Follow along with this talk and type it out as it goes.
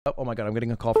Oh my god, I'm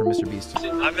getting a call from MrBeast.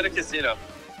 I'm in a casino.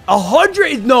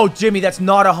 100? No, Jimmy, that's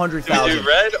not 100,000. Do we do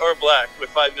red or black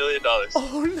with $5 million?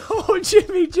 Oh no,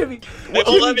 Jimmy. They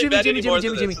won't let me bet any more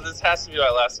than this, so this has to be my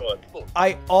last one.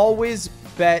 I always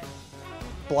bet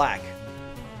black.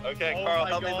 Okay, Carl,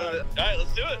 help me with it. Alright,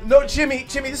 let's do it. No, Jimmy,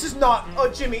 this is not. Oh,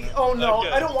 Jimmy. Oh no,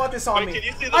 Okay. I don't want this on me. Can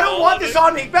you see the I don't ball want under? this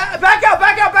on me. Back out.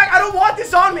 I don't want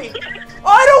this on me.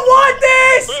 I don't want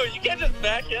this. Bro, you can't just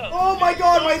back out. Oh my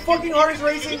god, my fucking heart is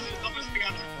racing.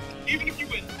 Even if you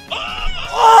win.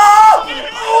 Oh!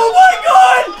 Oh my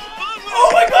god! Oh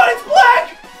my god, it's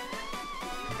black!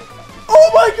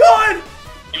 Oh my god!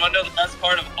 You wanna know the best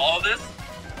part of all this?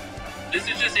 This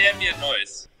is just ambient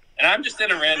noise. And I'm just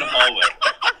in a random hallway.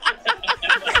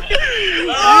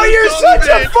 Oh, you're such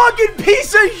a fucking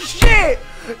piece of shit!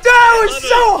 Dude, I was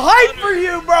so hyped for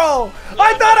you, bro!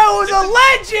 I thought I was a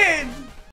legend!